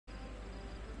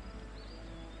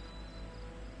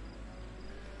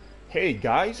Hey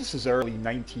guys, this is early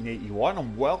 1981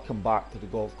 and welcome back to the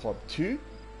Golf Club 2.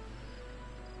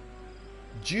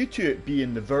 Due to it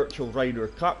being the Virtual Ryder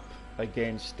Cup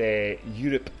against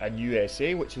Europe and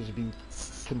USA, which has been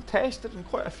contested in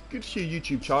quite a good few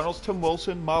YouTube channels, Tim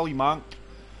Wilson, Mally Mank,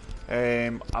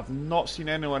 I've not seen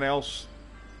anyone else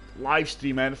live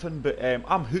stream anything, but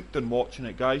I'm hooked on watching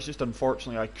it, guys. Just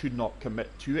unfortunately I could not commit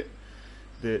to it.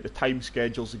 The time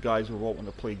schedules the guys were wanting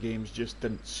to play games just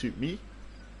didn't suit me.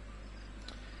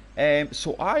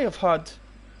 So I have had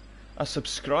a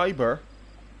subscriber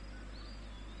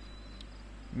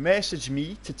message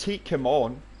me to take him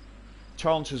on,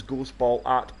 challenge his ghost ball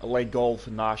at Leg Golf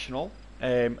National.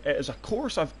 It is a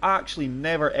course I've actually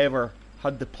never ever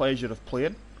had the pleasure of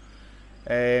playing.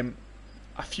 A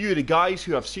few of the guys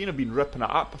who I've seen have been ripping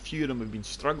it up. A few of them have been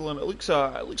struggling. It looks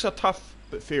a tough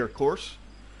but fair course.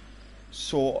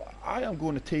 So I am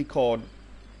going to take on,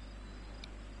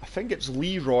 I think it's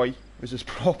Leroy is his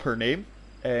proper name.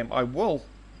 I will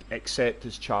accept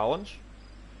his challenge.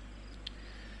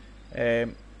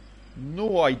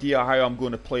 No idea how I'm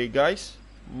going to play, guys.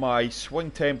 My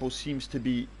swing tempo seems to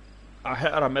be a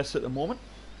hit or a miss at the moment.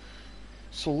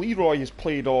 So Leroy has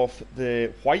played off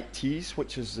the white tees,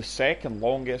 which is the second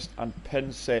longest, and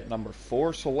pin set number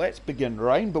 4. So let's begin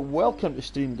round. But welcome to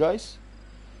stream, guys.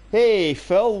 Hey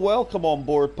Phil, welcome on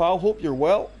board, pal. Hope you're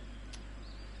well.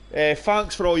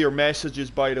 Thanks for all your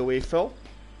messages, by the way, Phil.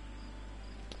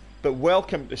 But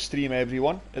welcome to stream,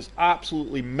 everyone. It's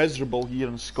absolutely miserable here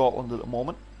in Scotland at the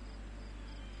moment.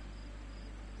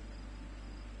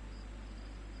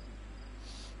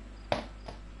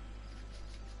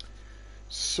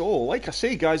 So, like I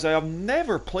say, guys, I have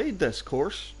never played this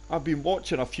course. I've been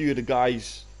watching a few of the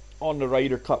guys on the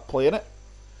Ryder Cup playing it.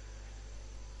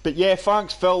 But yeah,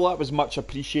 thanks, Phil. That was much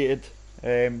appreciated.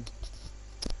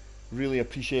 Really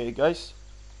appreciate it, guys.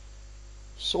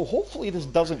 So hopefully this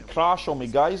doesn't crash on me,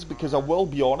 guys, because I will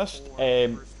be honest,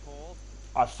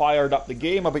 I fired up the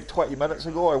game about 20 minutes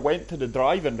ago. I went to the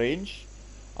driving range,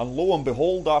 and lo and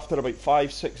behold, after about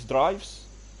 5-6 drives,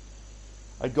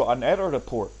 I got an error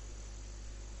report.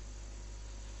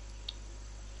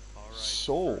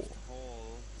 So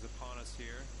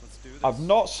I've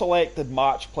not selected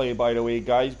match play, by the way,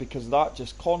 guys, because that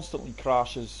just constantly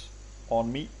crashes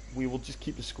on me. We will just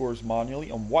keep the scores manually.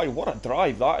 And wow, what a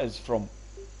drive that is from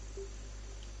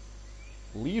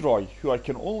Leroy, who I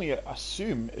can only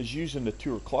assume is using the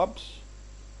tour clubs.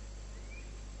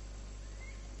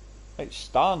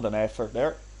 Outstanding effort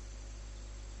there.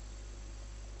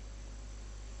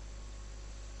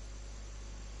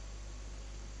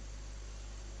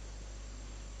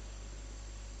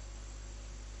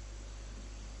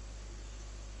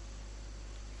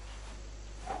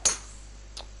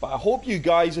 But I hope you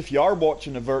guys, if you are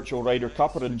watching the Virtual Ryder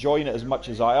Cup, are enjoying it as much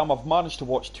as I am. I've managed to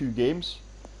watch 2 games.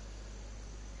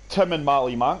 Tim and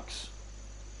Mally Manx.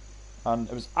 And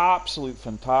it was absolute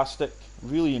fantastic.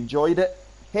 Really enjoyed it.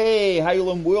 Hey,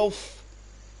 Highland Wolf.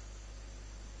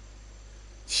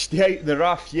 Stay out the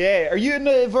rough, yeah. Are you in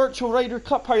the Virtual Ryder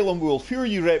Cup, Highland Wolf? Who are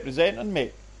you representing,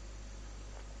 mate?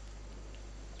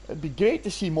 It'd be great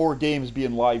to see more games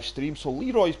being live streamed. So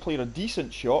Leroy's played a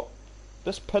decent shot.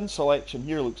 This pin selection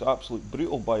here looks absolutely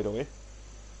brutal, by the way.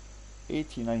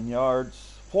 89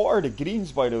 yards. What are the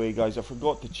greens, by the way, guys? I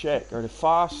forgot to check. Are they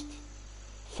fast?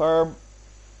 Firm?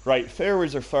 Right,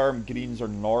 fairways are firm, greens are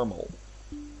normal.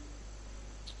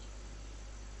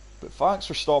 But thanks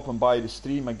for stopping by the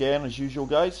stream again, as usual,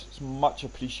 guys. It's much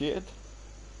appreciated.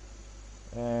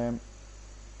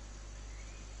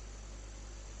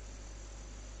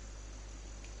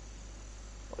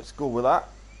 Let's go with that.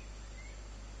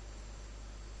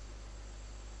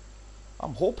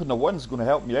 I'm hoping the wind's going to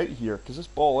help me out here, because this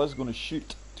ball is going to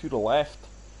shoot to the left.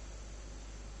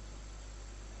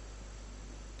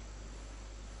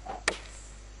 It's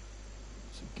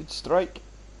a good strike.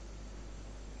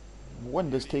 The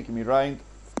wind is taking me round.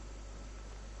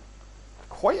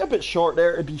 Quite a bit short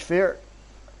there, to be fair.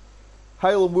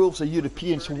 Highland Wolves are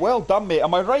European, so well done, mate.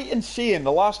 Am I right in saying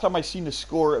the last time I seen the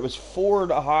score, it was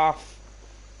 4.5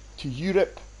 to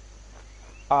Europe,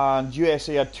 and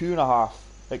USA had 2.5?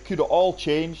 It could have all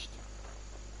changed.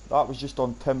 That was just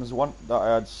on Tim's one that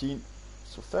I had seen.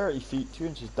 So 30 feet, 2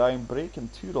 inches down, breaking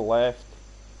to the left.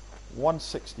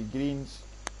 160 greens.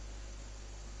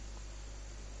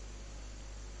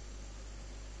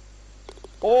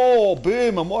 Oh,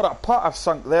 boom, and what a putt I've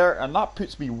sunk there. And that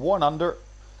puts me 1 under.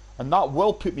 And that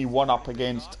will put me 1 up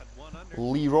against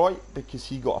Leroy, because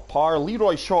he got a par.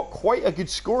 Leroy shot quite a good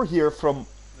score here from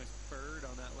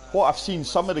what I've seen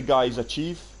some of the guys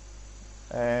achieve.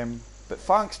 But But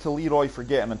thanks to Leroy for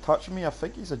getting in touch with me. I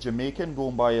think he's a Jamaican,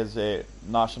 going by his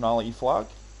nationality flag.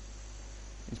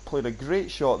 He's played a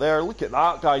great shot there. Look at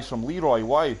that, guys, from Leroy.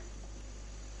 Wow.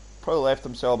 Probably left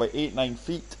himself about 8-9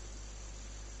 feet.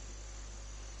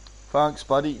 Thanks,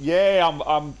 buddy. Yeah,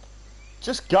 I'm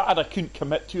just gutted I couldn't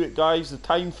commit to it, guys. The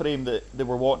time frame that they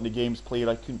were wanting the games played,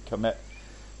 I couldn't commit.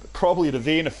 But probably the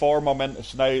vein of form I'm in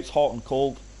now. It's hot and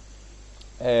cold.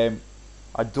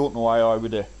 I don't know how I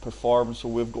would have performed. So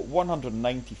we've got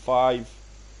 195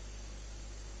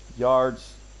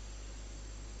 yards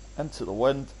into the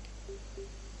wind.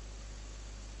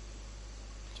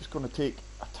 Just going to take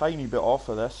a tiny bit off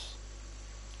of this.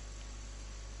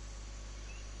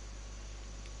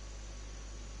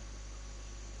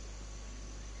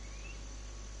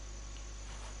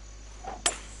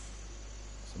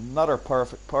 It's another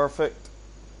perfect. Looks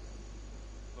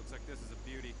like this is a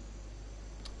beauty.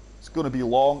 It's going to be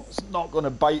long. It's not going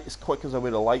to bite as quick as I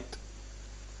would have liked.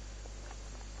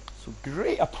 So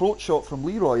great approach shot from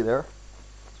Leroy there.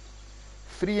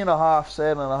 3.5,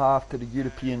 7.5 to the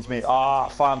Europeans, mate. Ah,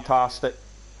 fantastic.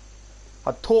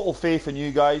 Had total faith in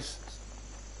you guys.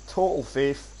 Total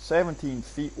faith. 17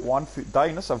 feet, 1 foot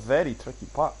down. That's a very tricky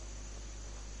putt.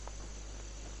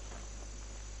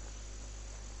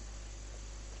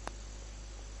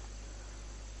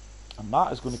 And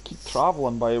that is going to keep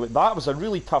travelling, by the way. That was a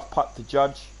really tough putt to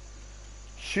judge.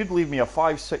 Should leave me a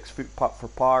 5-6 foot putt for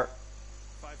par.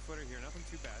 5-footer here, nothing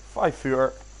too bad.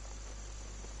 5-footer.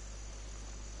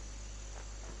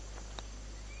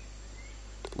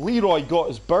 Leroy got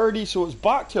his birdie, so it's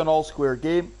back to an all-square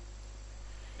game.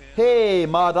 And hey,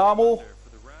 Madamo.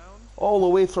 All the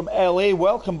way from LA.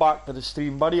 Welcome back to the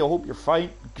stream, buddy. I hope you're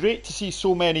fine. Great to see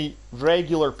so many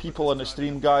regular people in the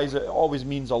stream, guys. It always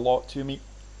means a lot to me.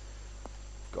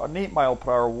 Got an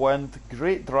 8-mile-per-hour wind.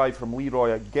 Great drive from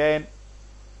Leroy again.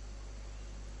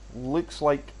 Looks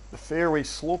like the fairway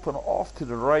sloping off to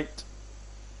the right.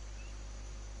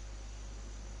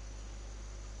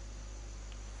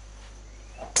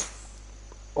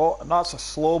 Oh, and that's a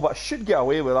slow, but I should get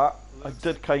away with that. I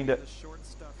did kind of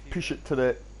push it to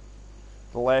the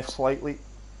left slightly.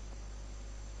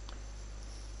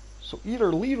 So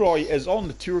either Leroy is on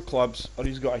the tour clubs or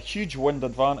he's got a huge wind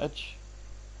advantage.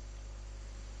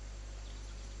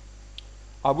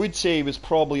 I would say he was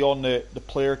probably on the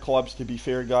player clubs, to be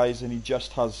fair, guys, and he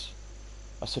just has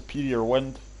a superior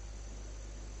wind.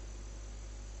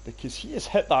 Because he has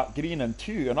hit that green in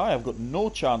 2, and I have got no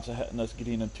chance of hitting this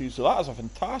green in 2. So that is a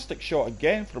fantastic shot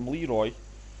again from Leroy.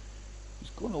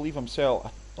 He's going to leave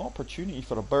himself an opportunity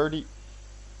for a birdie.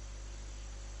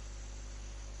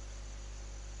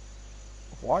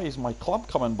 Why is my club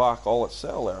coming back all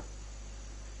itself there?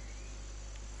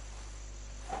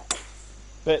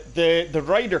 But the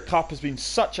Ryder Cup has been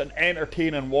such an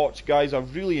entertaining watch, guys.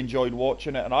 I've really enjoyed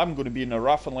watching it, and I'm going to be in the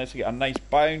rough unless I get a nice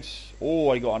bounce.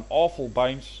 Oh, I got an awful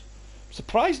bounce. I'm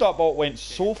surprised that ball went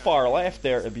so far left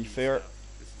there, to be fair.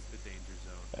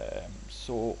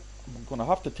 So I'm going to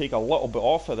have to take a little bit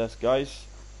off of this, guys.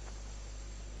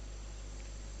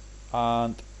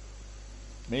 And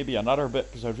maybe another bit,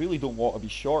 because I really don't want to be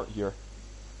short here.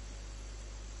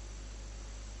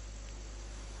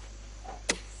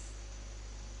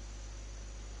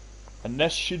 And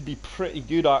this should be pretty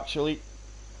good, actually.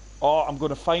 Oh, I'm going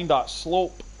to find that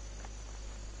slope.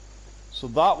 So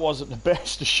that wasn't the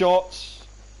best of shots.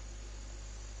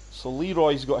 So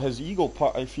Leroy's got his eagle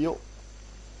putt, I feel.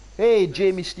 Hey,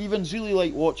 Jamie Stevens, really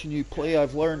like watching you play.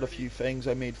 I've learned a few things.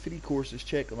 I made 3 courses,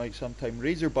 check them out sometime.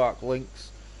 Razorback Links,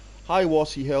 High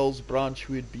Wassy Hills,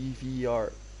 Branchwood,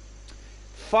 BVR.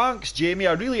 Thanks, Jamie.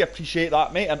 I really appreciate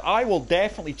that, mate. And I will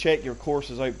definitely check your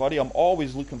courses out, buddy. I'm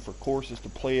always looking for courses to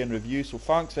play and review. So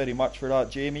thanks very much for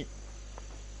that, Jamie.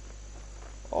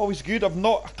 Always good. I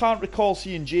can't recall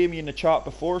seeing Jamie in the chat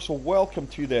before. So welcome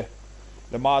to the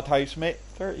Madhouse, mate.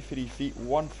 33 feet,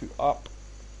 1 foot up.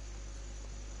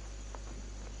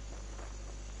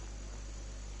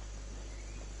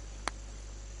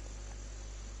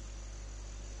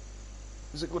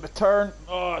 Is it going to turn?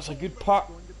 Oh, it's a good putt.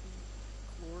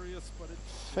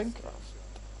 I think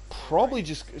probably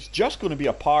it's just going to be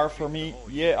a par for me.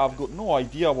 Yeah, I've got no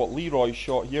idea what Leroy's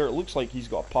shot here. It looks like he's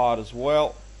got a par as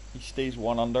well. He stays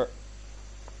 1 under.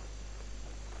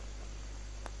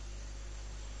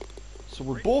 So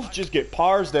we both just get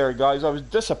pars there, guys. I was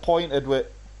disappointed with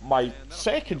my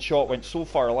second shot, went so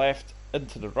far left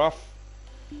into the rough.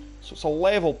 So it's a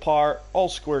level par, all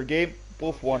square game,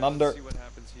 both 1 under.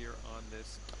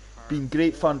 Been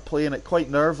great fun playing it, quite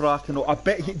nerve-wracking. I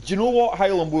bet do you know what,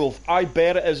 Highland Wolf? I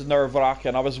bet it is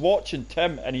nerve-wracking. I was watching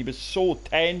Tim and he was so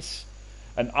tense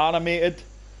and animated.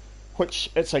 which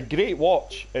it's a great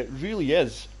watch. It really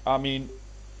is. I mean,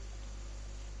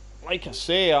 like I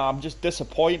say, I'm just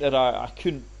disappointed I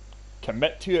couldn't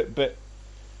commit to it, but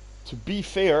to be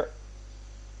fair,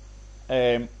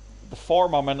 the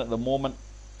form I'm in at the moment,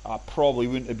 I probably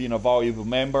wouldn't have been a valuable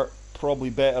member. Probably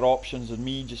better options than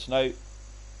me just now.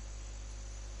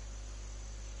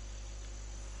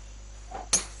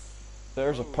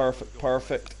 There's a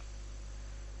perfect.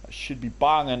 That should be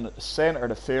banging at the centre of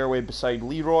the fairway beside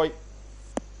Leroy.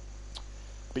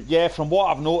 But yeah, from what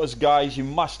I've noticed, guys, you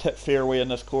must hit fairway in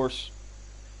this course.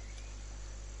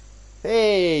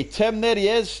 Hey, Tim, there he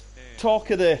is.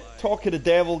 Talk of the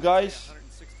devil, guys.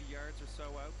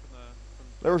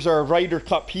 There's our Ryder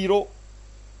Cup hero.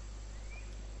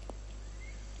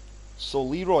 So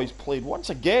Leroy's played once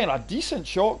again a decent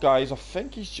shot, guys. I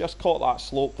think he's just caught that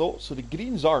slope though. So the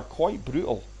greens are quite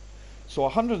brutal. So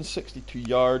 162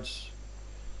 yards.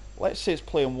 Let's say it's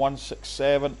playing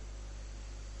 167.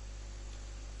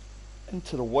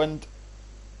 Into the wind.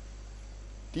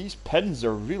 These pins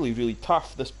are really, really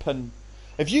tough. This pin.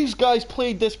 Have you guys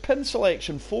played this pin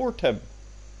selection for Tim?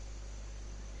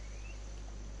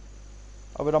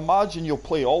 I would imagine you'll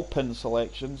play all pin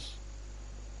selections.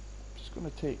 I'm just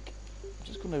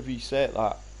going to reset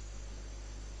that.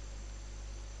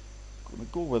 I'm going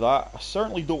to go with that. I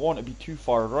certainly don't want to be too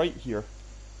far right here.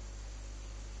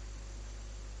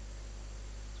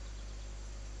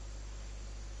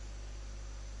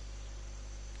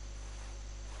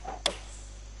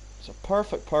 It's a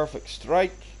perfect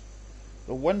strike.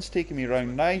 The wind's taking me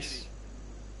round nice.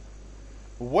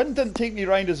 The wind didn't take me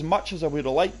round as much as I would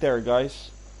have liked there, guys.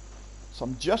 So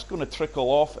I'm just going to trickle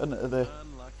off into the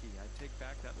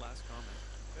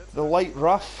light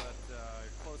rough.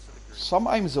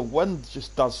 Sometimes the wind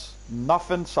just does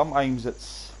nothing. Sometimes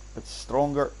it's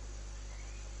stronger.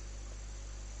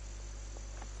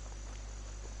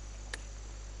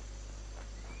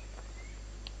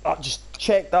 I just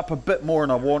checked up a bit more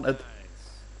than I wanted.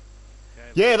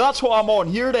 Yeah, that's what I'm on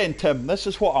here then, Tim. This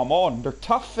is what I'm on. They're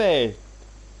tough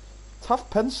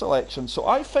pin selection. So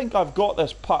I think I've got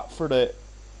this putt for the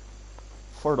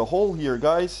hole here,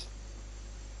 guys.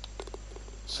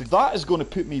 So that is going to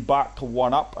put me back to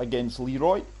 1 up against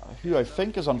Leroy, who I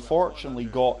think has unfortunately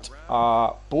got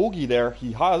a bogey there.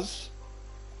 He has.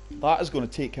 That is going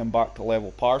to take him back to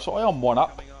level par. So I am 1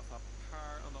 up.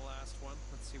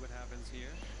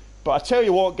 But I tell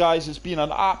you what, guys, it's been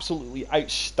an absolutely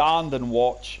outstanding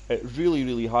watch. It really,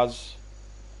 really has.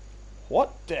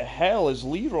 What the hell has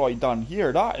Leroy done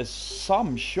here? That is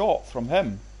some shot from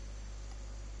him.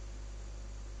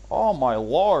 Oh my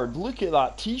lord, look at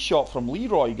that tee shot from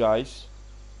Leroy, guys.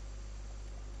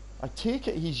 I take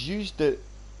it he's used the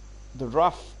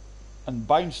rough and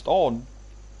bounced on.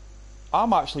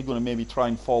 I'm actually going to maybe try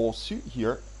and follow suit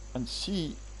here and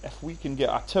see if we can get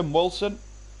a Tim Wilson.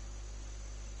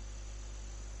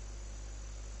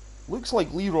 Looks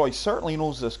like Leroy certainly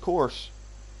knows this course.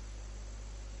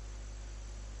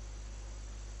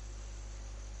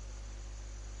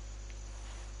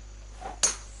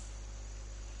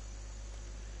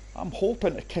 I'm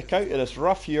hoping to kick out of this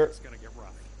rough here. It's gonna get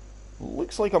rough.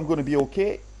 Looks like I'm going to be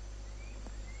okay.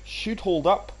 Should hold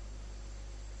up.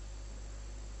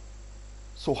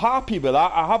 So happy with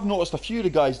that. I have noticed a few of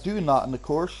the guys doing that in the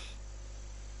course.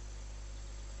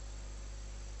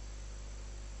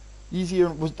 Easier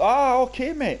was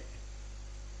okay, mate.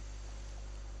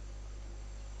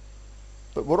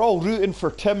 But we're all rooting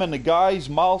for Tim and the guys,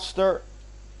 Malster,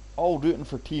 all rooting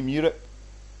for Team Europe.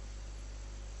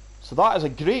 So that is a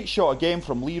great shot again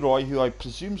from Leroy, who I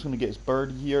presume is going to get his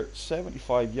birdie here.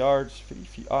 75 yards, 3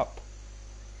 feet up.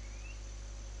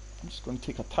 I'm just going to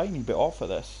take a tiny bit off of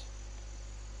this.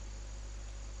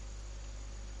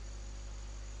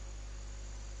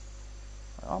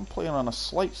 I'm playing on a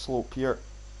slight slope here.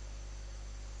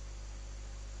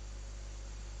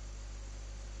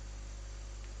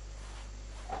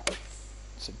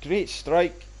 It's a great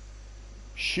strike.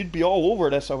 Should be all over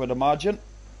this, I would imagine.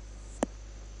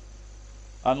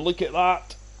 And look at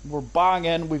that. We're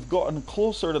banging. We've gotten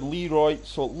closer to Leroy.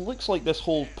 So it looks like this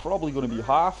hole's probably going to be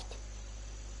halved.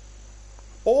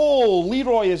 Oh,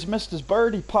 Leroy has missed his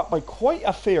birdie putt by quite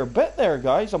a fair bit there,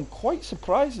 guys. I'm quite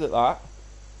surprised at that.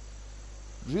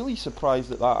 Really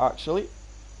surprised at that, actually.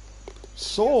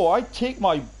 So I take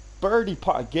my birdie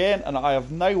putt again, and I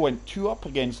have now went 2 up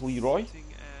against Leroy.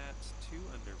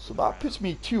 So that puts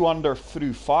me 2 under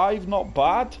through 5. Not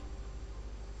bad.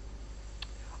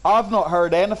 I've not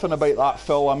heard anything about that,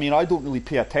 Phil. I mean, I don't really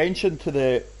pay attention to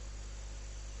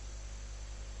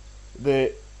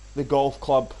the golf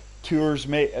club tours,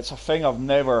 mate. It's a thing I've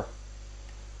never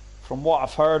From what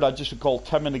I've heard, I just recall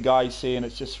Tim and the guys saying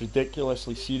it's just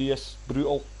ridiculously serious,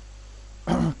 brutal.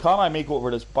 Can I make it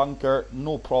over this bunker?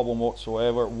 No problem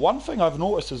whatsoever. One thing I've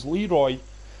noticed is Leroy,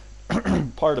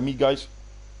 pardon me guys,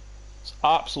 is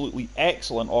absolutely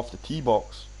excellent off the tee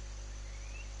box.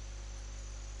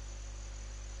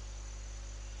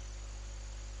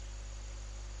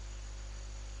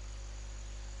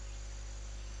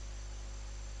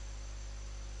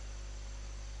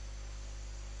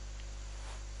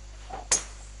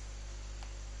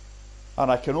 And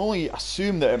I can only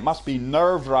assume that it must be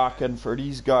nerve-wracking for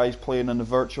these guys playing in the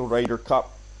Virtual Ryder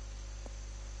Cup.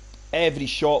 Every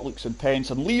shot looks intense,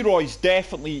 and Leroy's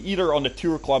definitely either on the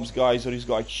Tour Clubs guys, or he's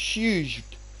got a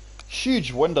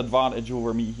huge wind advantage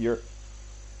over me here,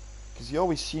 because he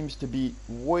always seems to be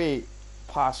way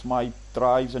past my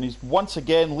drives, and he's once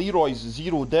again, Leroy's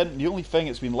zeroed in. The only thing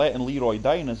that's been letting Leroy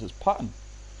down is his putting.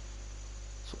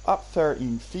 So up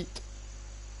 13 feet.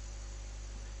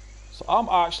 So I'm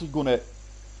actually going to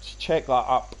check that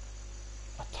up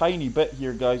a tiny bit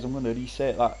here, guys. I'm going to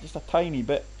reset that just a tiny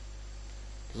bit,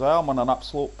 because I am on an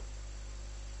upslope.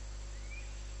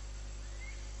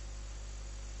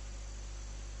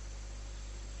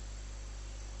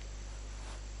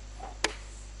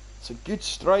 It's a good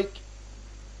strike.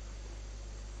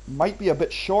 Might be a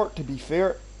bit short, to be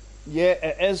fair. Yeah,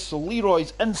 it is. So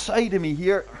Leroy's inside of me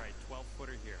here. All right,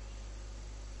 12-footer here.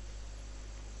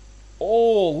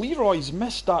 Oh, Leroy's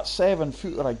missed that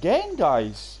 7-footer again,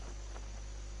 guys.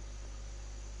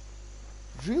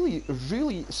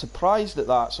 Really surprised at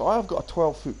that. So I've got a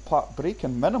 12-foot putt,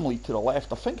 breaking minimally to the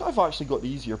left. I think I've actually got the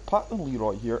easier putt than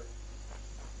Leroy here.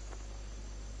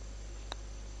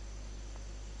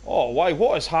 Oh, why?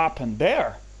 What has happened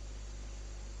there?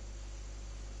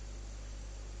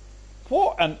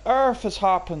 What on earth has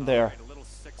happened there?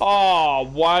 Oh,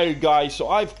 wow, guys. So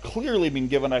I've clearly been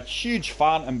given a huge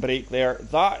phantom break there.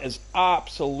 That is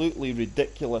absolutely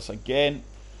ridiculous again.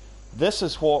 This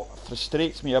is what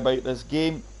frustrates me about this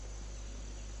game.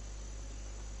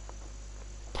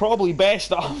 Probably best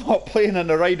that I'm not playing in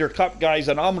the Ryder Cup, guys,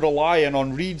 and I'm relying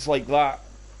on reads like that.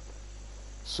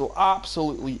 So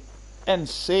absolutely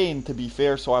insane, to be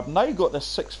fair. So I've now got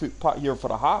this 6-foot putt here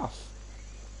for a half.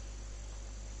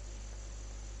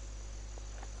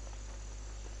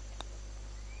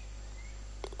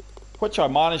 Which I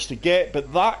managed to get, but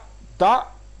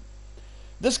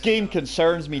this game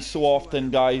concerns me so often,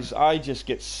 guys. I just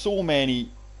get so many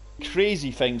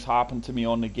crazy things happen to me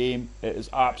on the game. It is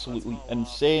absolutely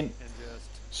insane.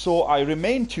 So I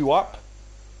remain 2 up.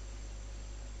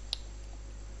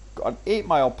 Got an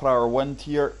 8-mile-per-hour wind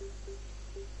here.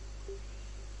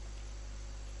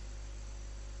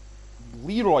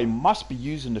 Leroy must be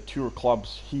using the Tour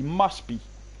clubs. He must be.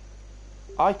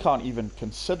 I can't even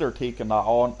consider taking that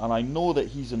on, and I know that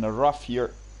he's in the rough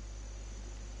here.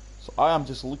 So I am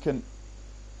just looking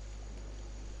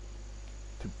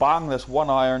to bang this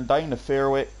 1-iron down the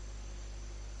fairway.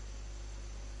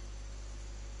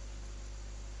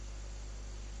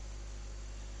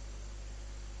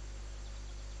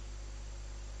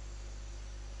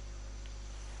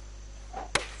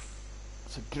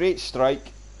 It's a great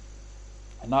strike.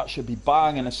 And that should be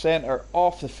bang in the centre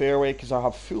off the fairway, because I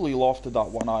have fully lofted that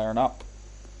 1-iron up.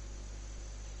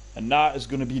 And that is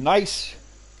going to be nice.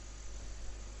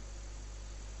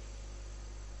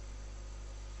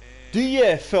 Do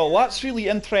you, Phil? That's really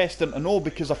interesting to know,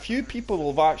 because a few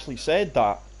people have actually said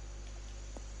that.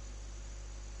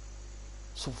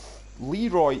 So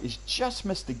Leroy has just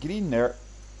missed the green there.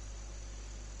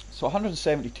 So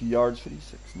 172 yards,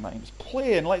 369. It's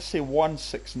playing, let's say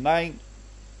 169.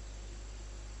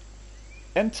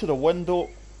 Into the window.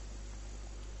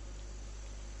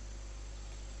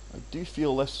 I do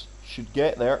feel this should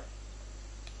get there.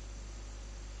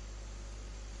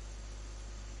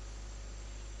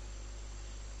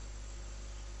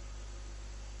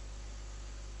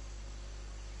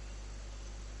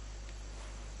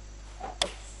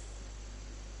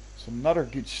 It's another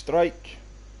good strike.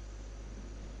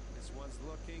 This one's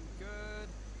looking good.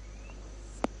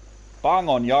 Bang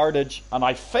on yardage, and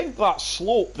I think that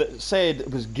slope that said it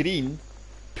was green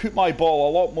put my ball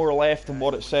a lot more left than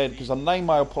what it said, because a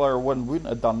 9-mile-per-hour wind wouldn't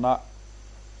have done that.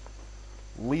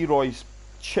 Leroy's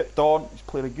chipped on, he's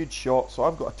played a good shot, so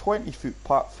I've got a 20-foot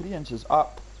putt, 3 inches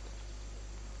up.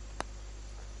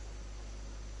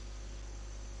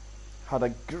 Had a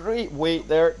great weight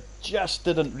there, just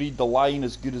didn't read the line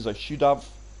as good as I should have.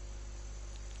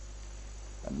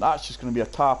 And that's just going to be a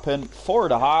tap in,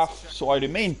 4.5, so I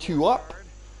remain 2 up.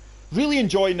 Really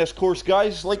enjoying this course,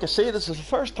 guys. Like I say, this is the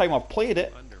first time I've played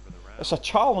it. It's a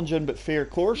challenging but fair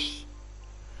course.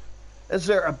 Is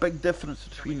there a big difference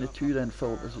between the two then,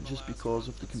 Phil? Is it just because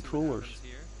of the controllers?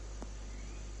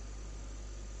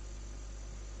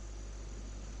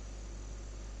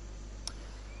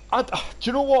 Do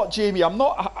you know what, Jamie?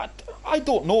 I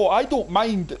don't know. I don't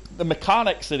mind the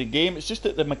mechanics of the game. It's just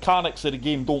that the mechanics of the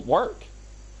game don't work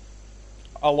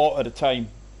a lot of the time.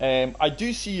 I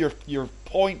do see your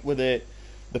point with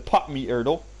the putt meter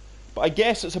though, but I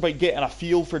guess it's about getting a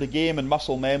feel for the game and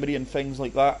muscle memory and things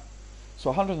like that. So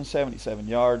 177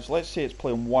 yards. Let's say it's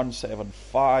playing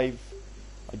 175.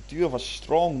 I do have a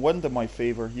strong wind in my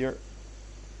favour here.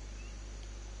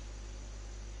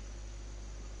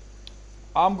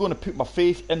 I'm going to put my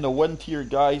faith in the wind here,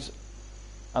 guys,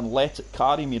 and let it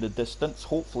carry me the distance.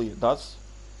 Hopefully it does.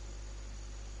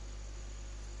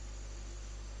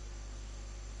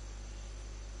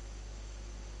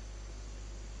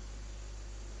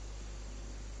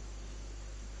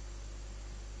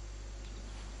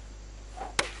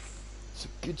 It's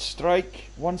a good strike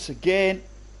once again.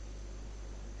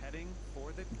 Heading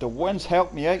for The wind's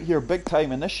helped me out here big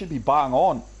time, and this should be bang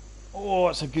on. Oh,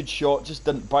 it's a good shot, just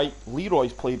didn't bite.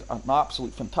 Leroy's played an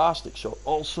absolute fantastic shot.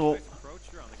 Also, nice approach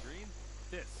here on the green.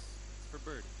 This is for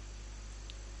birdie.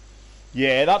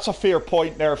 yeah, that's a fair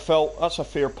point there, Phil. That's a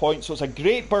fair point. So it's a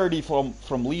great birdie from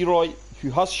Leroy,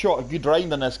 who has shot a good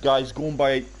round in this, guys, going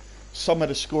by some of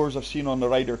the scores I've seen on the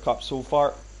Ryder Cup so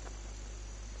far.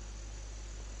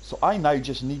 So I now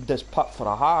just need this putt for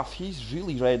a half. He's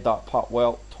really read that putt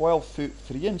well. 12 foot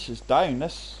 3 inches down.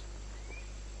 This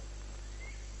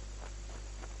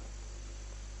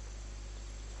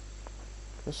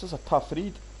is a tough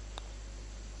read.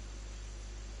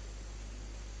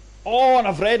 Oh, and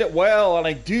I've read it well, and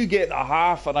I do get a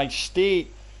half, and I stay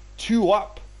 2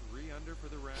 up. 3 under for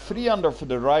the round. 3 under for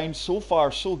the round. So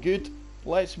far, so good.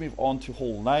 Let's move on to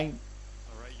hole 9,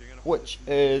 All right, you're gonna which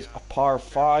is a par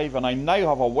 5, and I now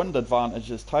have a wind advantage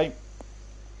this time.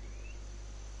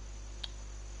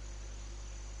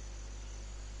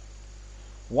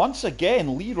 Once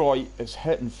again, Leroy is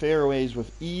hitting fairways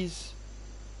with ease.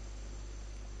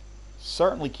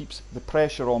 Certainly keeps the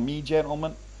pressure on me,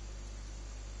 gentlemen.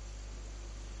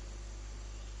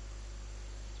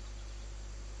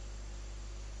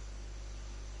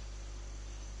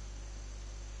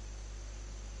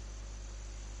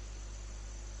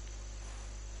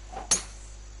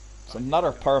 It's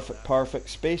another perfect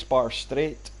spacebar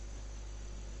straight.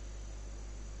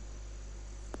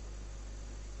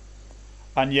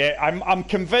 And yeah, I'm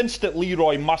convinced that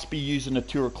Leroy must be using the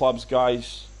tour clubs,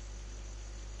 guys.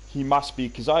 He must be,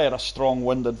 because I had a strong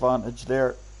wind advantage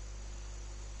there.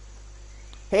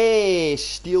 Hey,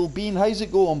 Steel Bean, how's it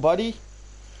going, buddy?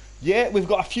 Yeah, we've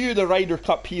got a few of the Ryder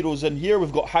Cup heroes in here.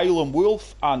 We've got Howlin'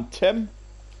 Wolf and Tim,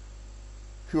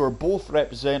 who are both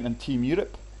representing Team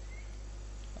Europe.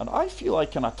 And I feel I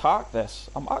can attack this.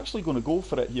 I'm actually going to go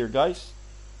for it here, guys.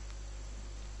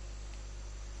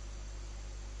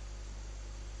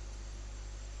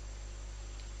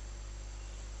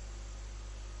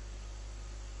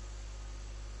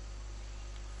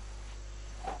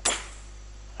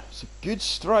 It's a good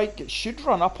strike. It should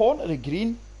run up onto the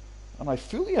green, and I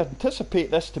fully anticipate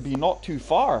this to be not too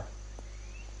far.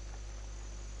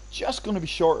 Just going to be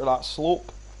short of that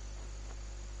slope.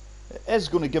 It is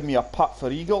going to give me a putt for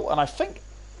eagle, and I think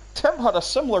Tim had a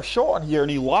similar shot in here,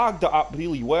 and he lagged it up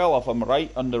really well, if I'm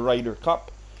right, on the Ryder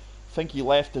Cup. I think he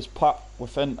left his putt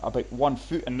within about 1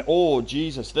 foot, and oh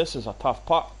Jesus, this is a tough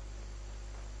putt.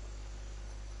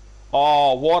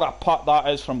 Oh, what a putt that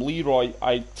is from Leroy.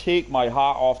 I take my hat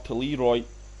off to Leroy,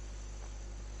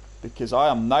 because I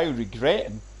am now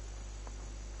regretting.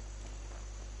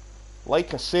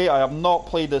 Like I say, I have not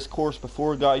played this course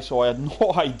before, guys, so I had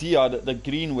no idea that the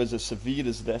green was as severe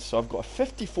as this. So I've got a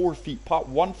 54 feet putt,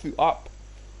 1 foot up,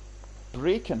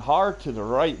 breaking hard to the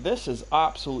right. This is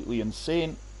absolutely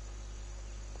insane.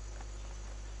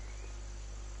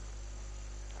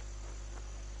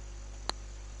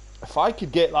 If I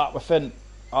could get that within,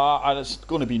 and it's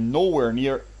going to be nowhere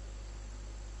near.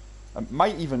 It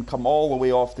might even come all the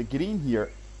way off the green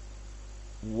here.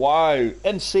 Wow,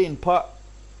 insane putt.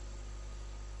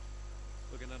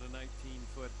 looking at a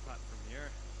 19-foot putt from here.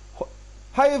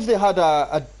 How have they had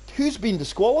a who's been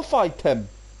disqualified, Tim?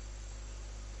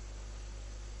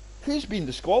 Who's been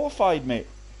disqualified, mate?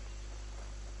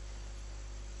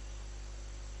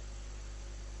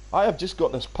 I have just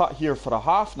got this putt here for a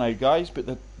half now, guys, but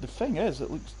the thing is,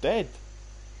 it looks dead.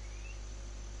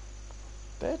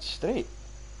 Dead straight.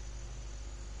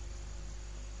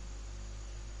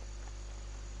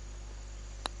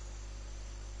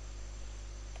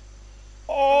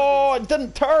 Oh, it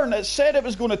didn't turn. It said it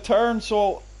was going to turn,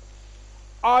 so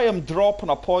I am dropping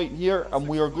a point here, and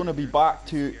we are going to be back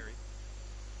to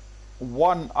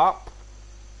 1 up.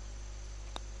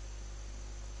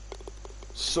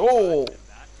 So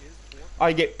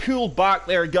I get pulled back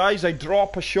there, guys. I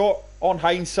drop a shot. On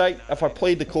hindsight, if I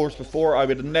played the course before, I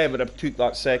would never have took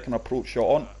that second approach shot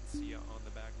on.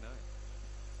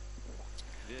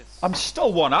 I'm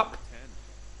still 1 up.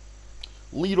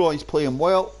 Leroy's playing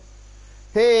well.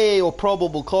 Hey, oh,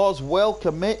 probable cause.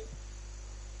 Welcome, mate.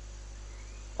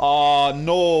 Ah,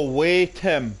 no way,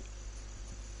 Tim.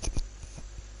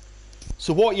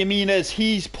 So what you mean is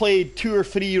he's played 2 or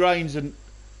 3 rounds and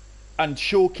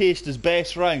showcased his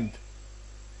best round.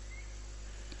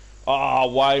 Ah,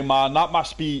 wow, man, that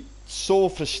must be so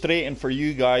frustrating for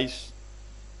you guys.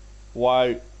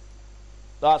 Wow,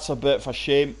 that's a bit of a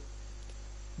shame.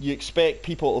 You expect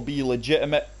people to be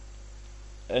legitimate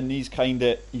in these kind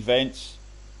of events.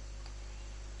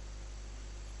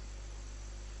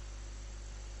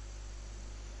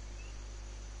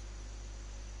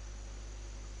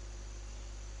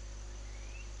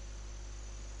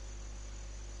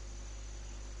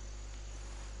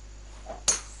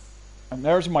 And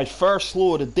there's my first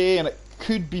slow of the day, and it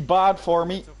could be bad for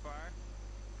me.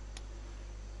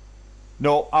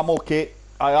 No, I'm okay.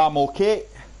 I am okay.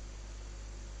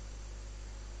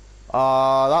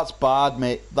 That's bad,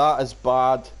 mate. That is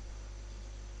bad.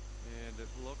 And it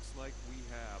looks like we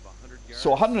have 100 yards. So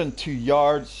 102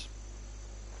 yards.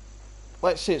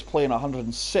 Let's say it's playing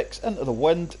 106 into the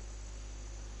wind.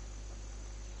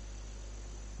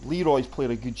 Leroy's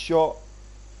playing a good shot.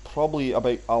 Probably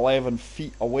about 11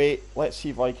 feet away. Let's see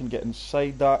if I can get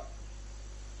inside that.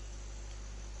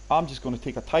 I'm just going to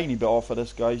take a tiny bit off of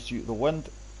this, guys, due to the wind.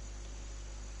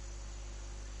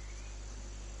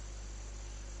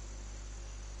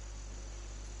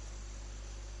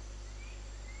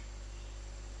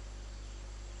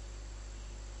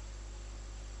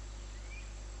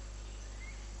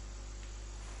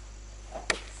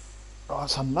 Oh,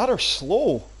 it's another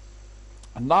slow.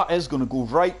 And that is going to go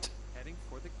right.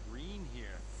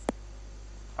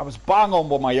 I was bang on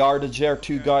with my yardage there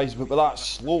too, guys, but with that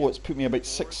slow it's put me about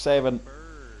 6, 7,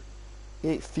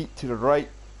 8 feet to the right.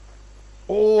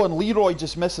 Oh, and Leroy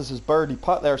just misses his birdie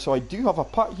putt there, so I do have a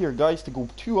putt here, guys, to go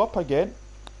 2 up again.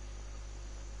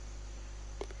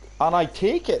 And I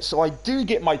take it, so I do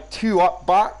get my 2 up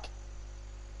back.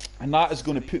 And that is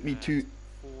going to put me to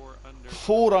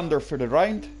 4 under for the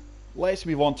round. Let's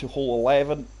move on to hole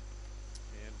 11.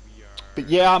 But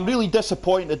yeah, I'm really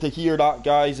disappointed to hear that,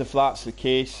 guys, if that's the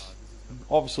case.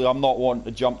 Obviously, I'm not wanting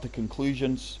to jump to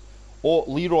conclusions. Oh,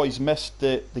 Leroy's missed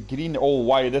the green. Oh,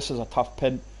 wow, this is a tough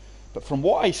pin. But from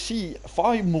what I see, if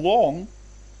I'm long,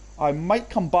 I might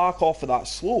come back off of that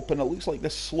slope. And it looks like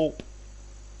this slope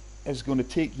is going to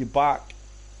take you back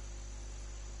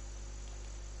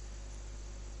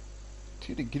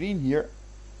to the green here.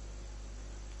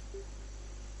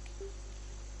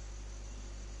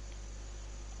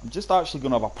 I'm just actually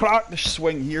going to have a practice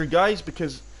swing here, guys,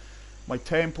 because my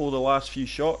tempo the last few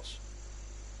shots.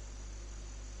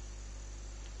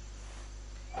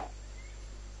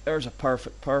 There's a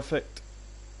perfect.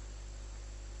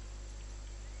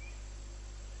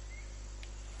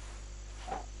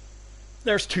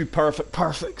 There's 2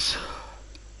 perfects.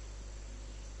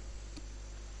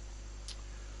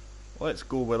 Let's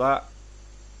go with that.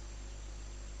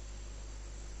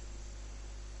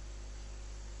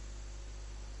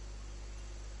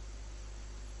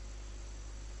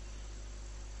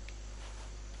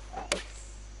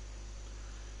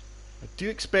 Do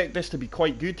expect this to be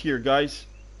quite good here, guys.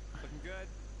 Looking good.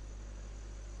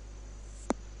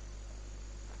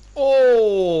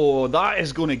 Oh, that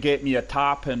is going to get me a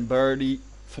tap-in birdie.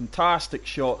 Fantastic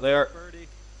shot there. Birdie.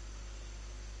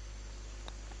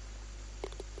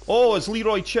 Oh, has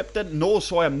Leroy chipped in? No,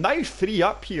 so I am now 3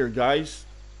 up here, guys.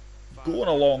 Going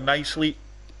along nicely.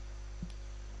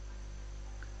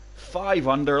 5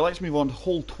 under. Let's move on to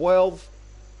hole 12.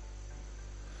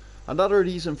 Another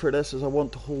reason for this is I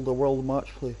want to hold a world match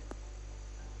play.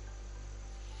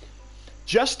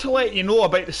 Just to let you know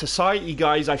about the society,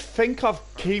 guys, I think I've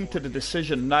came to the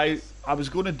decision now. I was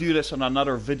going to do this in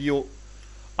another video.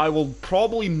 I will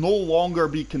probably no longer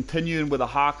be continuing with the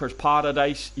Hackers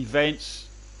Paradise events.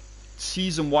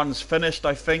 Season 1's finished,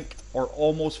 I think, or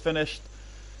almost finished.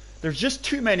 There's just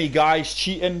too many guys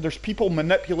cheating. There's people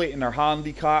manipulating their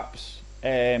handicaps.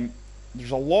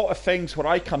 There's a lot of things where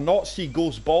I cannot see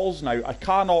ghost balls now. I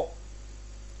cannot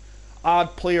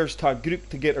add players to a group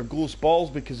to get their ghost balls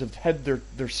because they've hid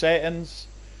their settings.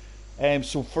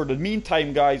 So for the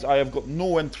meantime, guys, I have got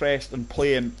no interest in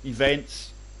playing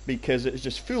events because it's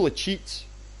just full of cheats,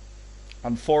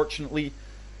 unfortunately.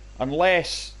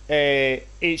 unless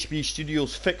HB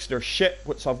Studios fix their shit,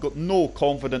 which I've got no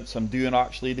confidence in doing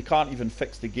actually. They can't even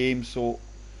fix the game, so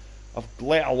I've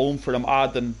let alone for them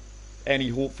adding any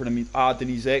hope for them adding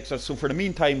these extras. So for the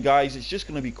meantime, guys, it's just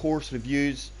going to be course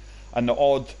reviews and the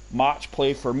odd match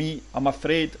play for me, I'm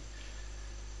afraid.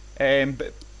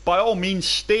 But by all means,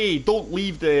 stay. Don't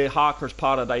leave the Hackers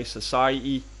Paradise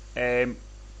Society.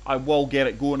 I will get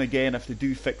it going again if they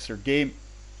do fix their game.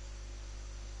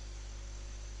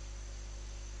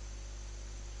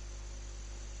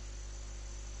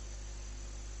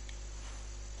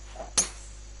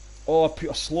 Oh, I put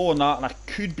a slow on that and I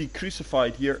could be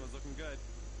crucified here.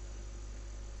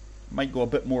 Might go a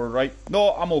bit more right. No,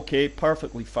 I'm okay.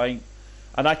 Perfectly fine.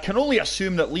 And I can only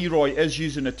assume that Leroy is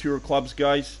using the tour clubs,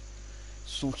 guys.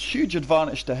 So huge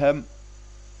advantage to him.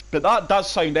 But that does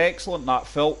sound excellent, that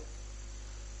Phil.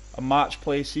 A match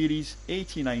play series.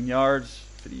 89 yards.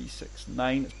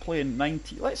 369. It's playing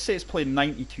 90. Let's say it's playing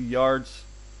 92 yards.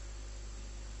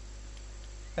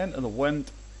 Into the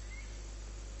wind.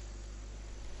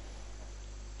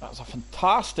 That's a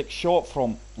fantastic shot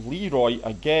from Leroy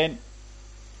again.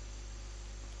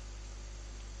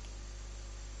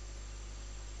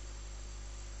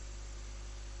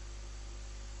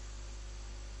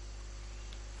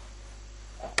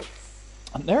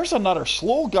 And there's another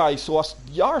slow, guys. So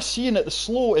you are seeing that the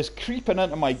slow is creeping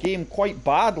into my game quite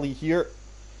badly here.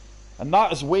 And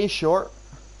that is way short.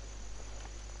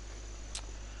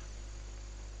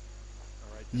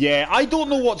 Yeah, I don't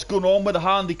know what's going on with the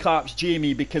handicaps,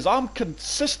 Jamie, because I'm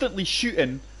consistently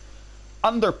shooting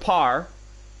under par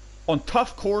on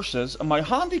tough courses, and my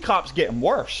handicap's getting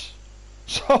worse.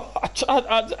 So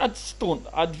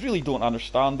I really don't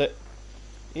understand it.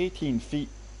 18 feet,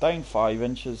 down 5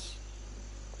 inches.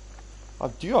 I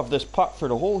do have this putt for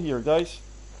the hole here, guys.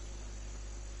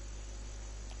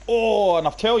 Oh, and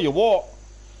I'll tell you what,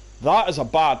 that is a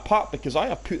bad putt because I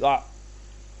have put that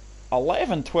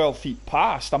 11, 12 feet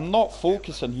past. I'm not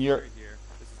focusing here.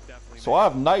 So I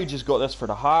have now just got this for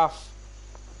the half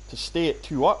to stay at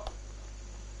 2 up.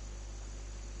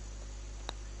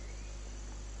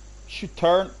 Should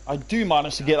turn. I do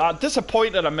manage to get that.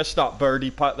 Disappointed I missed that birdie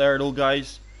putt there though,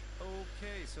 guys.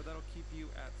 Okay, so that'll keep you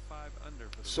at 5 under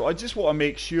for the So I just want to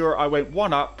make sure I went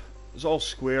 1 up. It's all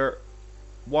square.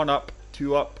 1 up,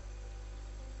 2 up.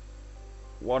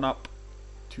 1 up,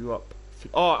 2 up.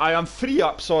 Oh, I am 3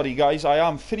 up, sorry guys, I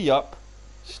am 3 up.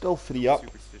 Still 3 up.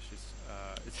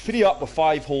 3 up with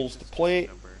 5 holes to play.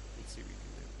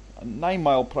 A 9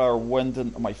 mile per hour wind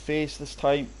into my face this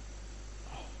time.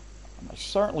 And I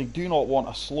certainly do not want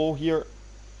a slow here.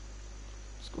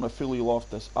 Just going to fully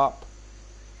loft this up.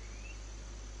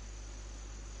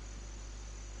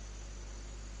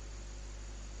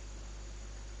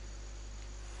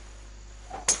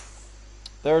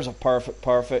 There's a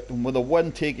perfect, and with the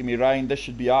wind taking me round, this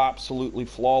should be absolutely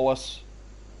flawless.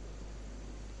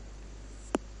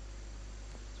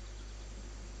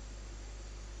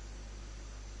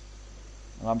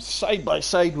 And I'm side by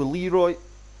side with Leroy. Okay,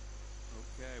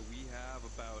 we have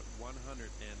about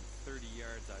 130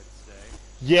 yards, I'd say.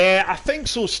 Yeah, I think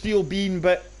so, Steel Bean,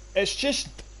 but it's just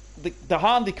the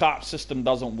handicap system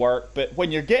doesn't work. But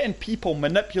when you're getting people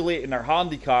manipulating their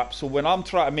handicap, so when I'm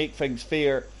trying to make things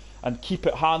fair and keep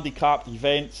it handicapped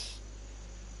events,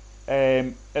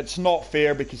 it's not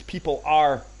fair because people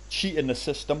are cheating the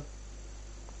system.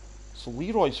 So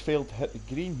Leroy's failed to hit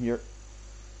the green here.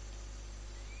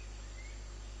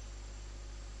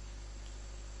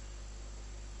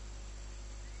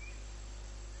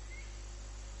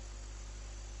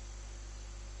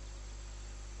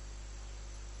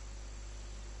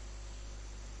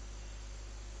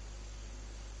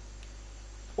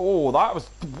 Oh, that was...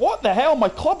 What the hell? My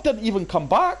club didn't even come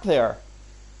back there.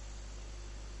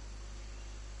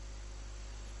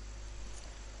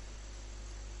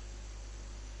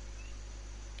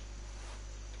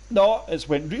 No, it's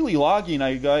went really laggy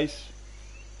now, guys.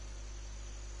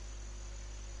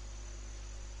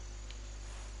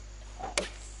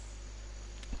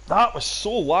 That was so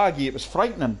laggy, it was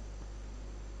frightening.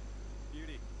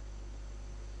 Beauty.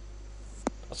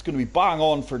 That's going to be bang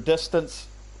on for distance.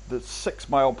 The 6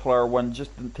 mile per hour wind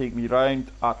just didn't take me round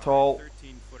at all.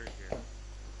 13 footer here.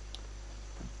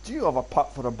 Do you have a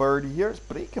putt for a birdie here? It's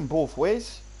breaking both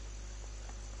ways.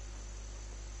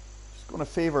 Just going to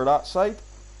favour that side.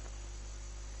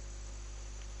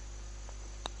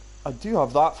 I do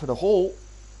have that for the hole.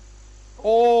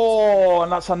 Oh,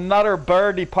 and that's another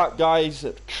birdie putt, guys.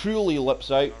 It truly lips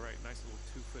out. All right, nice little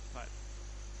 2-foot putt.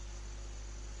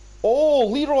 Oh,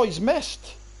 Leroy's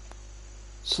missed.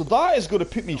 So that is going to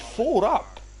put me 4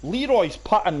 up. Leroy's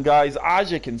putting, guys,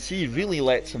 as you can see, really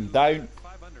lets him down.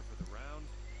 5 under for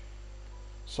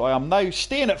So I am now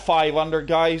staying at 5 under,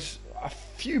 guys. A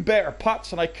few better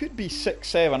putts and I could be 6,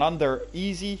 7 under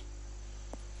easy.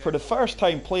 For the first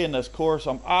time playing this course,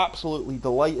 I'm absolutely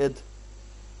delighted.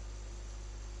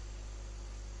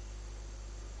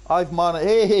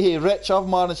 Hey, Rich, I've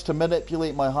managed to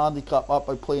manipulate my handicap up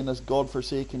by playing this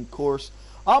godforsaken course.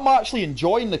 I'm actually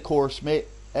enjoying the course, mate.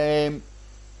 It's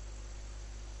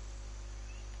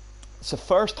the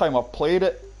first time I've played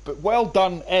it, but well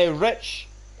done, Rich.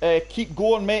 Keep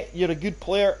going, mate. You're a good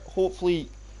player. Hopefully,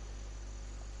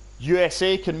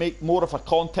 USA can make more of a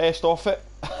contest of it.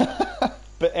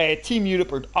 But Team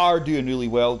Europe are doing really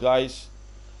well, guys.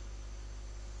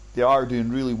 They are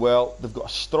doing really well. They've got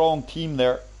a strong team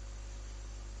there.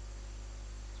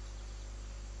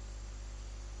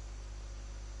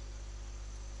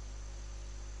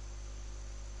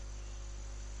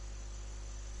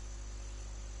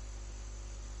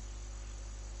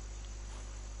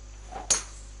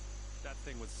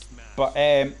 But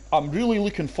I'm really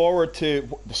looking forward to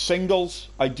the singles.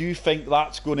 I do think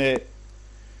that's going to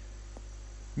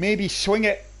maybe swing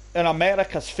it in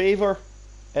America's favour,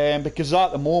 because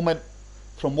at the moment,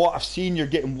 from what I've seen, you're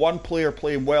getting one player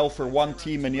playing well for one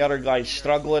team and the other guy's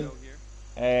struggling.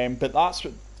 But that's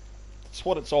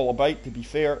what it's all about, to be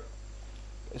fair.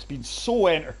 It's been so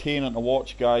entertaining to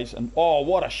watch, guys. And oh,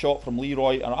 what a shot from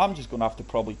Leroy. And I'm just going to have to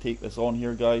probably take this on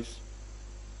here, guys.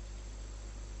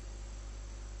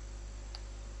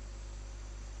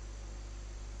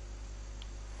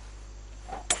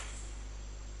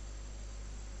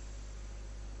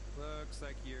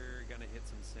 Like you're gonna hit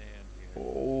some sand here.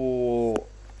 Oh,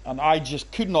 and I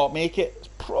just could not make it. It's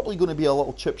probably going to be a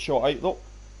little chip shot out though.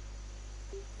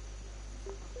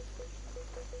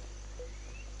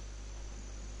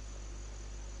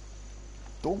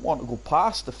 Don't want to go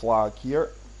past the flag here.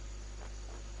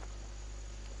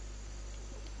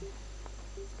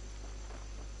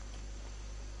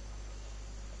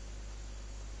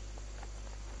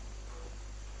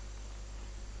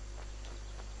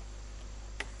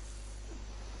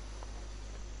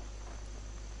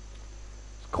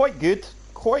 Quite good,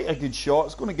 quite a good shot.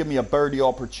 It's going to give me a birdie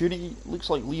opportunity. Looks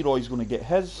like Leroy's going to get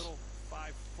his. Little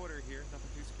 5-footer here, nothing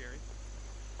too scary.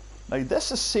 Now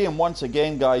this is saying once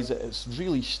again, guys, that it's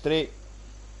really straight.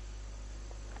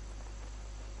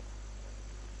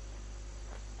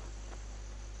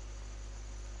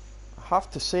 I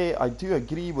have to say I do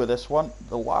agree with this one.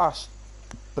 The last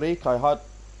break I had.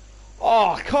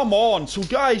 Oh, come on! So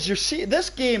guys, you're seeing this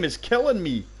game is killing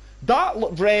me. That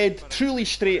red, truly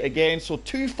straight again, so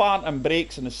 2 phantom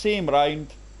breaks in the same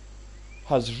round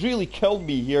has really killed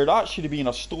me here. That should have been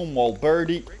a stonewall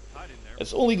birdie.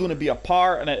 It's only going to be a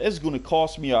par, and it is going to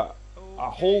cost me a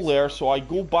hole there, so I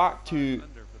go back to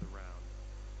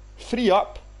 3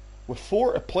 up with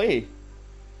 4 to play.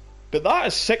 But that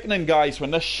is sickening, guys, when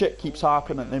this shit keeps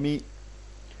happening to me.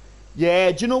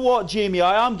 Yeah, do you know what, Jamie?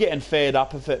 I am getting fed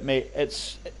up of it, mate.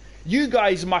 You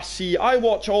guys must see, I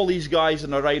watch all these guys in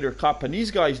the Ryder Cup and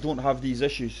these guys don't have these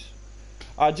issues.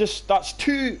 That's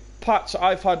 2 putts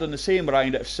I've had in the same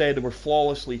round that have said they were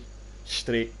flawlessly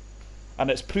straight.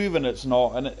 And it's proven it's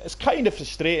not. And it's kind of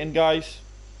frustrating, guys.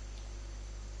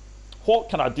 What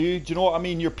can I do? Do you know what I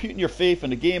mean? You're putting your faith in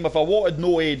the game. If I wanted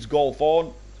no age golf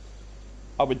on,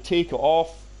 I would take it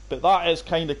off. But that is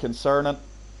kind of concerning.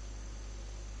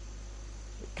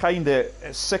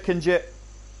 It sickens you.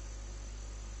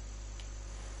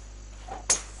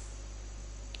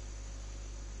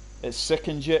 It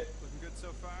sickens you. So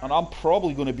and I'm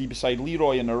probably going to be beside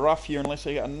Leroy in the rough here unless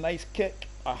I get a nice kick.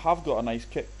 I have got a nice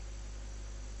kick.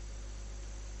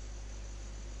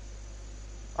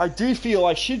 I do feel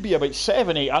I should be about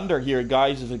 7, 8 under here,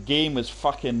 guys, if the game was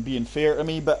fucking being fair to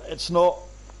me, but it's not.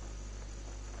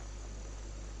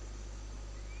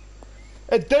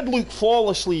 It did look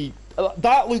flawlessly.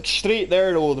 That looked straight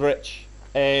there though, Rich.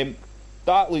 That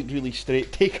looked really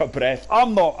straight. Take a breath.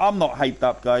 I'm not hyped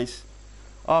up, guys.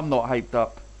 I'm not hyped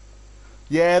up.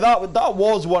 Yeah, that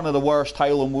was one of the worst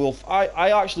Highland Wolf. I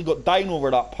actually got down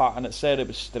over that putt and it said it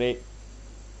was straight.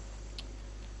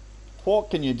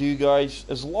 What can you do, guys?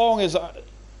 As long as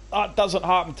that doesn't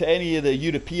happen to any of the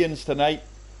Europeans tonight,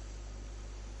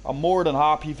 I'm more than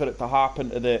happy for it to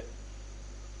happen to the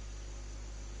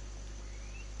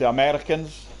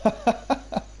Americans.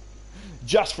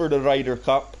 Just for the Ryder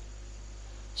Cup.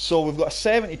 So we've got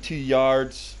 72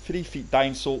 yards, 3 feet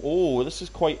down, so oh, this is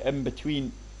quite in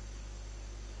between.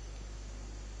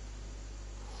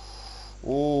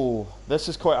 Oh, this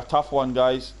is quite a tough one,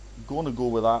 guys. I'm going to go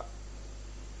with that.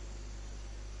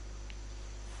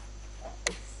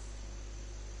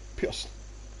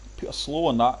 Put a slow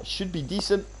on that. It should be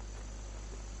decent.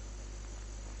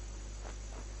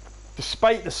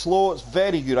 Despite the slow, it's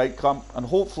very good outcome, and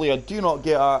hopefully I do not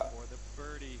get For the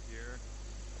birdie here.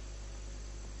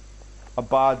 a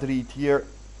bad read here.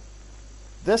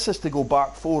 This is to go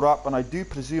back 4 up, and I do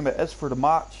presume it is for the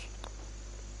match.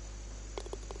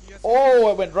 Yes, Oh,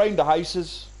 it went round the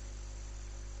houses.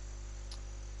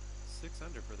 6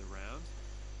 under for the round.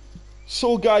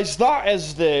 So guys, that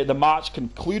is the match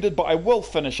concluded, but I will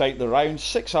finish out the round.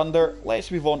 6 under.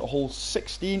 Let's move on to hole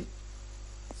 16.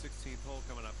 16th hole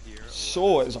coming up here.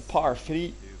 So it was a par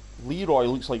 3. Leroy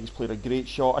looks like he's played a great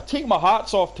shot. I take my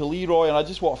hats off to Leroy, and I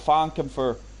just want to thank him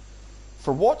for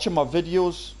watching my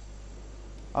videos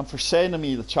and for sending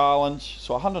me the challenge.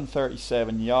 So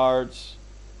 137 yards.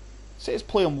 Say it's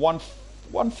playing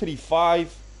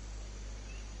 135.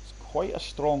 It's quite a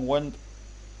strong wind.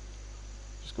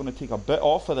 Just going to take a bit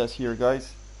off of this here,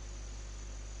 guys.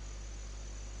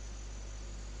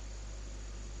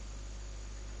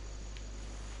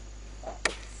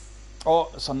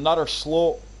 Oh, it's another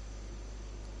slow.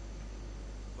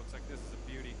 Looks like this is a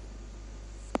beauty.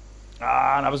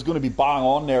 Ah, and I was going to be bang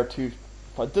on there too.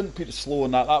 If I didn't put a slow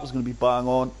in that, that was going to be bang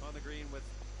on. On the green with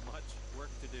much work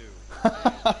to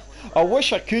do. I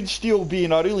wish I could steal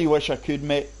bean. I really wish I could,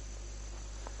 mate.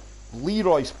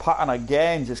 Leroy's patting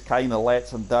again just kind of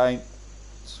lets him down.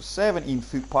 So 17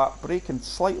 foot putt, breaking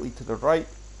slightly to the right.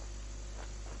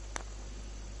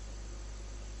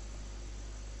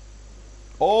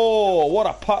 Oh, what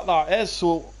a putt that is.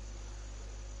 So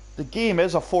the game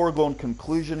is a foregone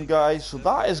conclusion, guys. So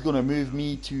that is going to move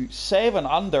me to 7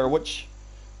 under, which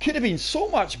could have been so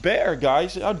much better,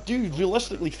 guys. I do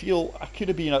realistically feel I could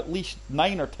have been at least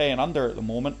 9 or 10 under at the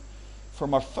moment. For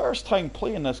my first time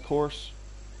playing this course,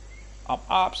 I'm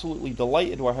absolutely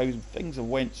delighted with how things have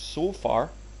went so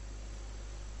far.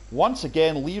 Once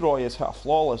again, Leroy has hit a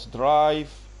flawless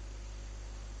drive.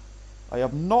 I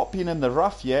have not been in the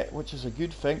rough yet, which is a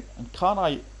good thing. And can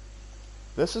I...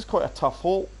 This is quite a tough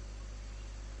hole.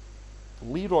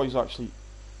 Leroy's actually...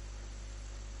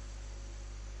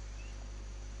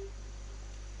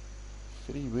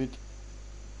 Free wood.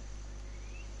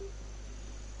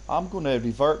 I'm going to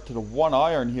revert to the 1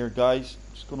 iron here, guys.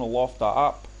 Just going to loft that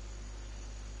up.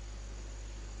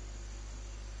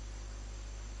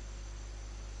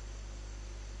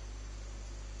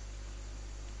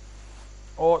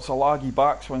 Oh, it's a laggy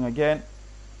backswing again.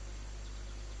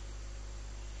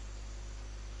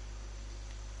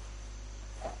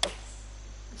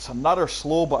 It's another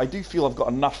slow, but I do feel I've got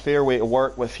enough fairway to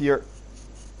work with here.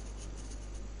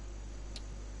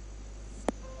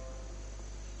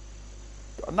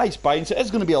 Got a nice bounce. It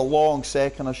is going to be a long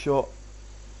second of shot.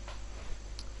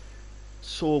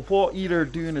 So what either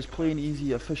doing is playing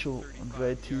easy, official on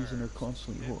red tees, and they're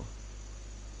constantly hot.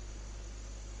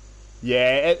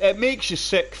 Yeah, it makes you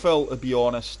sick, Phil, to be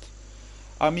honest.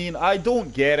 I mean, I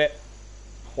don't get it.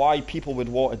 Why people would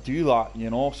want to do that, you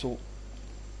know, so...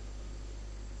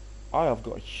 I have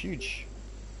got a huge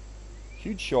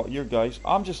shot here, guys.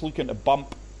 I'm just looking to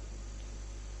bump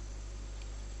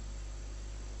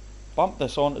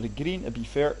this onto the green, to be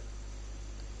fair.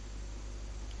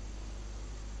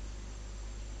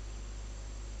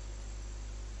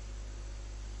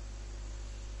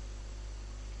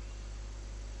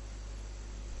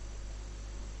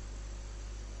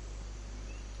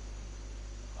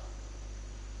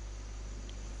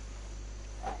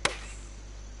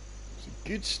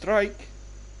 Good strike.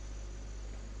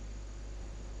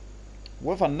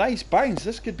 With a nice bounce,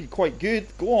 this could be quite good.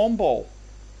 Go on, ball.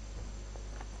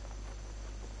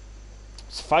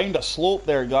 It's found a slope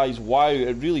there, guys. Wow,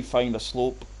 it really found a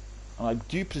slope. And I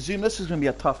do presume this is going to be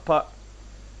a tough putt.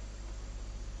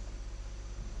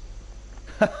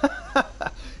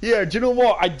 Yeah, do you know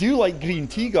what? I do like green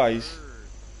tea, guys.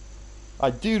 I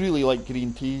do really like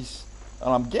green teas.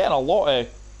 And I'm getting a lot of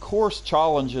course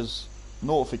challenges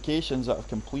notifications that I've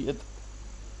completed.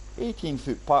 18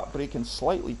 foot putt, breaking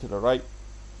slightly to the right.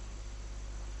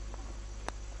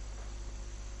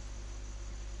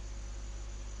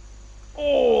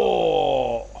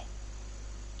 Oh,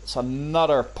 it's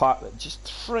another putt that just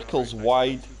trickles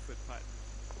wide.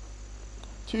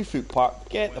 2 foot putt,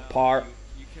 get the par.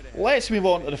 Let's move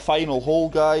on to the final hole,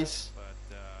 guys.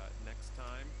 Next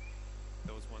time,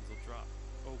 those ones will drop.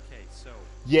 Okay, so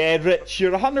yeah, Rich,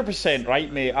 you're 100%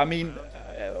 right, mate. I mean,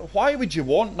 why would you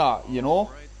want that, you know?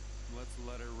 right, let's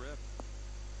let her rip.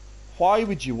 Why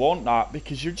would you want that?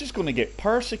 Because you're just going to get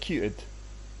persecuted.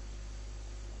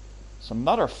 It's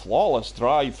another flawless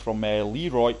drive from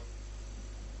Leroy.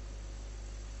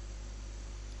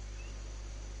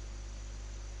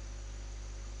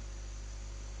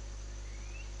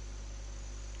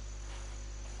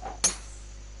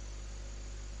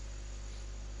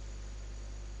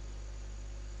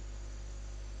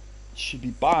 should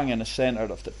be bang in the centre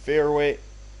of the fairway.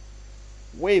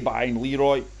 Way behind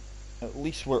Leroy. At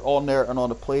least we're on there and on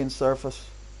a playing surface.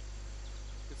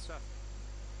 Good stuff.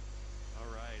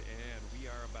 Alright, and we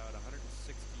are about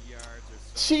 160 yards or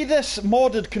so. See this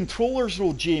modded controllers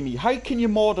though, Jamie. How can you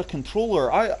mod a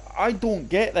controller? I don't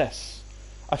get this.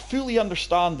 I fully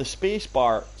understand the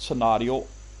spacebar scenario,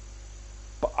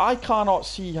 but I cannot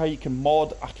see how you can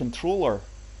mod a controller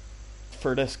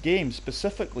for this game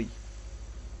specifically.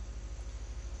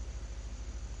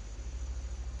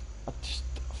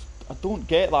 I don't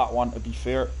get that one, to be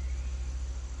fair.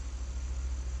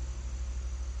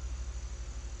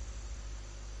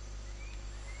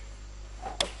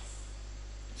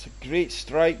 It's a great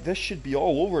strike. This should be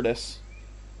all over this.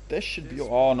 This should be...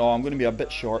 Oh no, I'm going to be a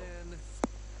bit short.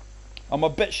 I'm a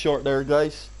bit short there,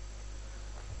 guys.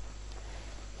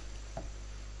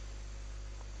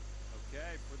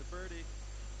 Okay, for the birdie.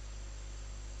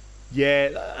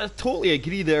 Yeah, I totally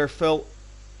agree there, Phil.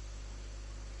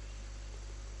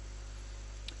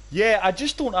 Yeah, I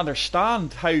just don't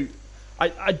understand how...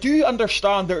 I do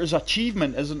understand there is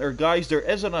achievement, isn't there, guys? There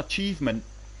is an achievement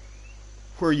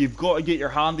where you've got to get your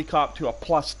handicap to a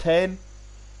plus 10,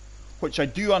 which I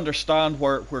do understand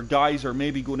where guys are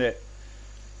maybe going to...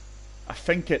 I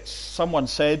think it's... Someone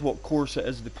said what course it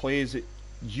is to play. Is it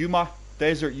Yuma?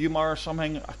 Desert Yuma or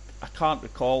something? I can't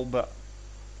recall, but...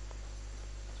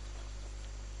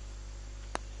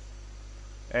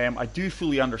 I do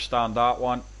fully understand that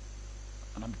one.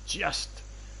 And I'm just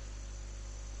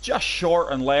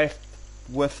short and left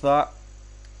with that.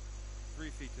 3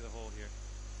 feet to the hole here.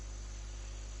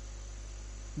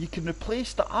 You can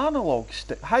replace the analog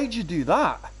stick. How'd you do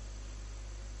that?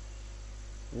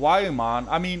 Wow, man.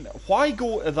 I mean, why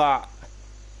go to that?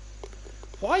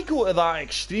 Why go to that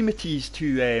extremities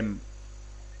to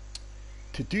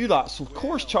do that? So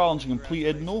course challenge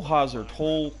completed, no hazard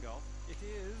hole.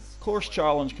 Course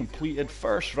challenge completed,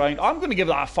 first round. I'm going to give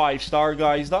that a 5-star,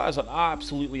 guys. That is an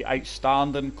absolutely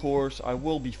outstanding course. I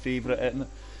will be favouriting it.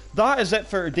 That is it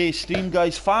for today's stream,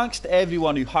 guys. Thanks to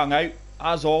everyone who hung out.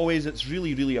 As always, it's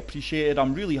really, really appreciated.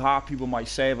 I'm really happy with my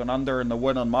 7 under and the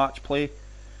win on match play.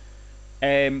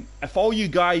 If all you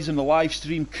guys in the live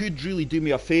stream could really do me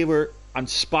a favour and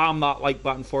spam that like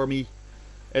button for me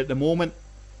at the moment.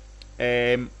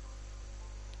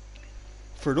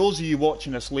 For those of you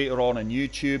watching this later on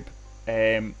YouTube,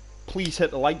 please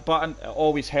hit the like button. It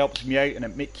always helps me out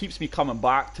and it keeps me coming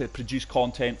back to produce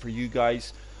content for you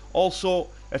guys. Also,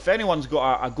 if anyone's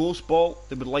got a ghost ball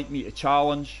they would like me to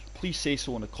challenge, please say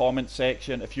so in the comment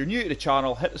section. If you're new to the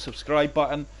channel, hit the subscribe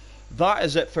button. That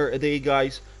is it for today,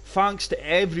 guys. Thanks to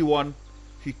everyone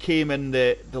who came in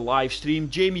the live stream.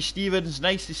 Jamie Stevens,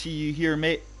 nice to see you here,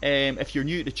 mate. If you're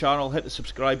new to the channel, hit the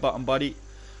subscribe button, buddy.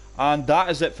 And that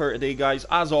is it for today, guys.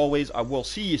 As always, I will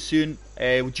see you soon.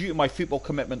 Due to my football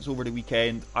commitments over the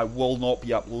weekend, I will not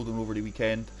be uploading over the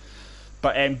weekend.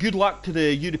 But good luck to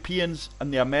the Europeans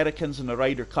and the Americans in the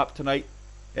Ryder Cup tonight.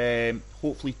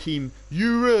 Hopefully Team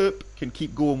Europe can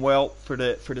keep going well for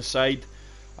the side.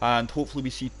 And hopefully we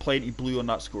see plenty blue on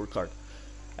that scorecard.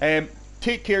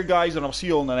 Take care, guys, and I'll see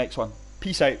you all in the next one.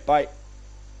 Peace out. Bye.